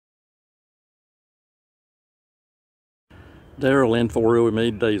Daryl in for real with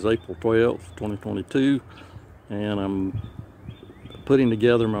me. Today's April 12th, 2022, and I'm putting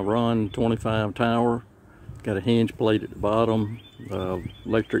together my Rohn 25 tower. Got a hinge plate at the bottom,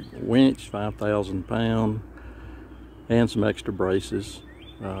 electric winch, 5,000 pound, and some extra braces.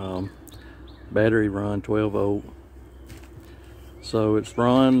 Battery run 12 volt. So it's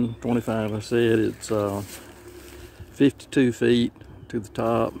Rohn 25. I said it's 52 feet to the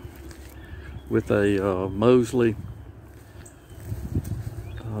top with a Mosley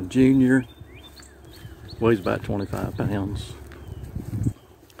Junior. Weighs about 25 pounds.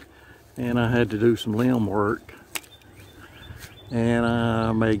 And I had to do some limb work, and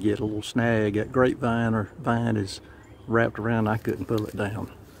I may get a little snag. That grapevine or vine is wrapped around, I couldn't pull it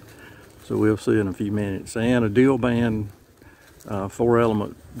down. So we'll see in a few minutes. And a dual band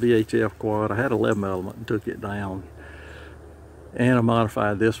 4-element VHF quad. I had 11 element and took it down. And I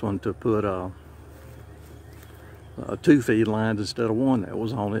modified this one to put 2 feed lines instead of one that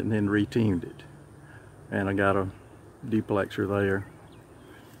was on it, and then retuned it. And I got a duplexer there.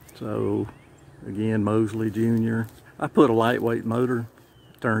 So again, Mosley Junior. I put a lightweight motor,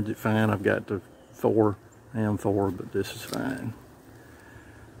 turns it fine. I've got the 4 and 4, but this is fine.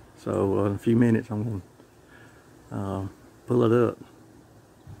 So in a few minutes I'm going to pull it up.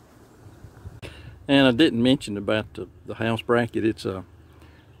 And I didn't mention about the house bracket. It's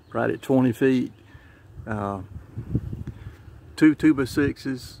right at 20 feet. 2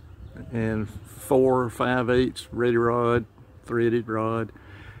 2x6s and 4 5/8 ready rod, threaded rod.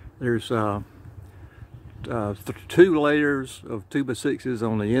 There's 2 layers of 2x6s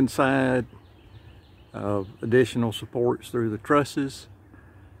on the inside, additional supports through the trusses,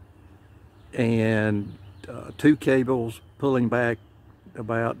 and 2 cables pulling back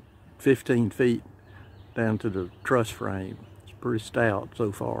about 15 feet down to the truss frame. It's pretty stout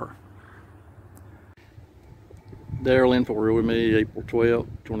so far. Daryl in for real with me, April 12th,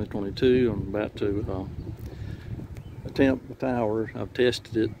 2022. I'm about to attempt the tower. I've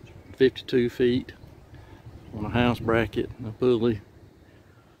tested it 52 feet on a house bracket and a pulley,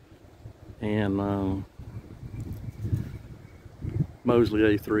 and Mosley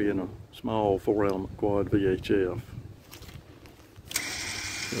A3 and a small 4-element quad VHF.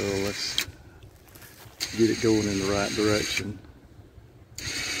 So let's get it going in the right direction.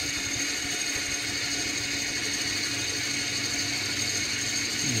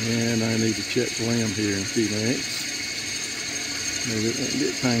 And I need to check the limb here in a few minutes. Maybe it won't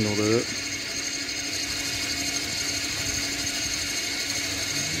get tangled up.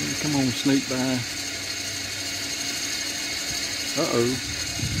 Come on, sneak by. Uh-oh.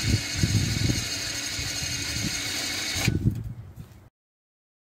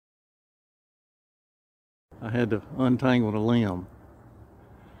 I had to untangle the limb.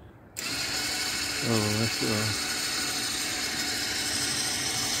 Oh, that's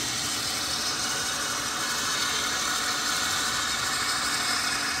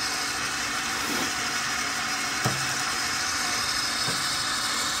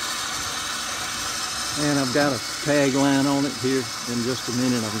and I've got a tag line on it here. In just a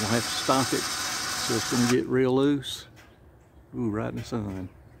minute I'm gonna have to stop it, so it's gonna get real loose. Ooh, right in the sun.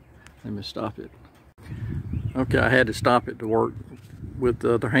 Let me stop it. Okay, I had to stop it to work with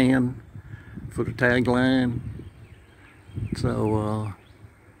the other hand for the tag line. So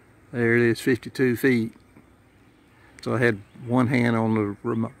there it is, 52 feet. So I had one hand on the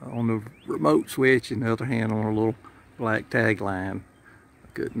remote switch and the other hand on a little black tag line. I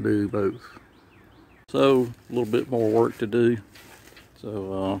couldn't do both. So a little bit more work to do.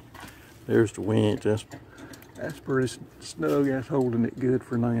 So there's the winch. That's pretty snug. That's holding it good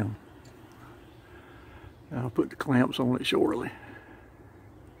for now. I'll put the clamps on it shortly.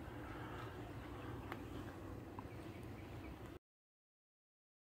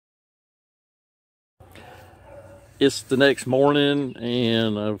 It's the next morning,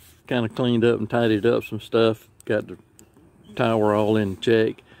 and I've kind of cleaned up and tidied up some stuff. Got the tower all in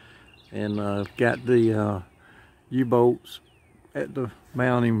check, and got the U-bolts at the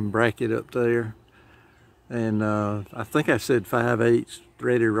mounting bracket up there. And I think I said 5/8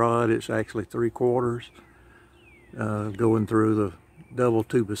 threaded rod. It's actually 3/4. Going through the double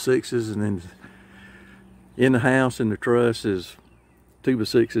 2x6s, and then in the house in the truss is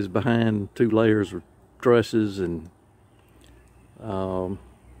 2x6s behind 2 layers of trusses, and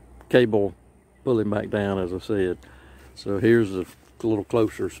cable pulling back down, as I said. So here's a little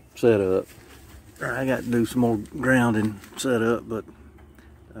closer setup. I got to do some more grounding setup, but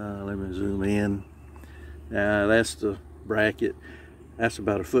let me zoom in. That's the bracket. That's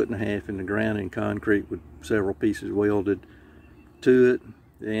about 1.5 feet in the ground in concrete with several pieces welded to it,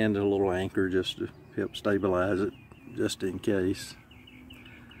 and a little anchor just to help stabilize it just in case.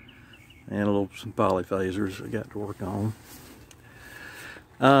 And some polyphasers I got to work on.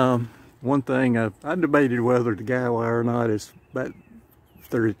 One thing I debated whether the guy wire or not. Is about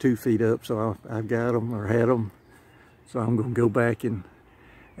 32 feet up, so I've got them or had them. So I'm going to go back and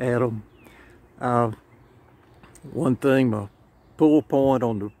add them. One thing, my pull point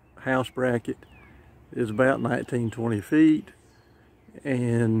on the house bracket is about 19-20 feet,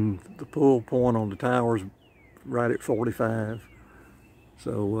 and the pull point on the tower is right at 45.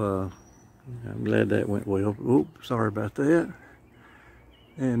 So I'm glad that went well. Oops, sorry about that.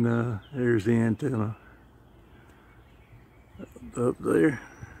 And there's the antenna up there.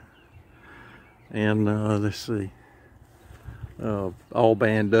 And let's see, all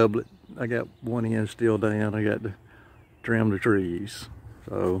band doublet. I got one end still down. I got to trim the trees.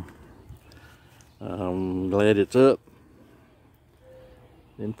 So I'm glad it's up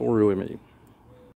and forward with me.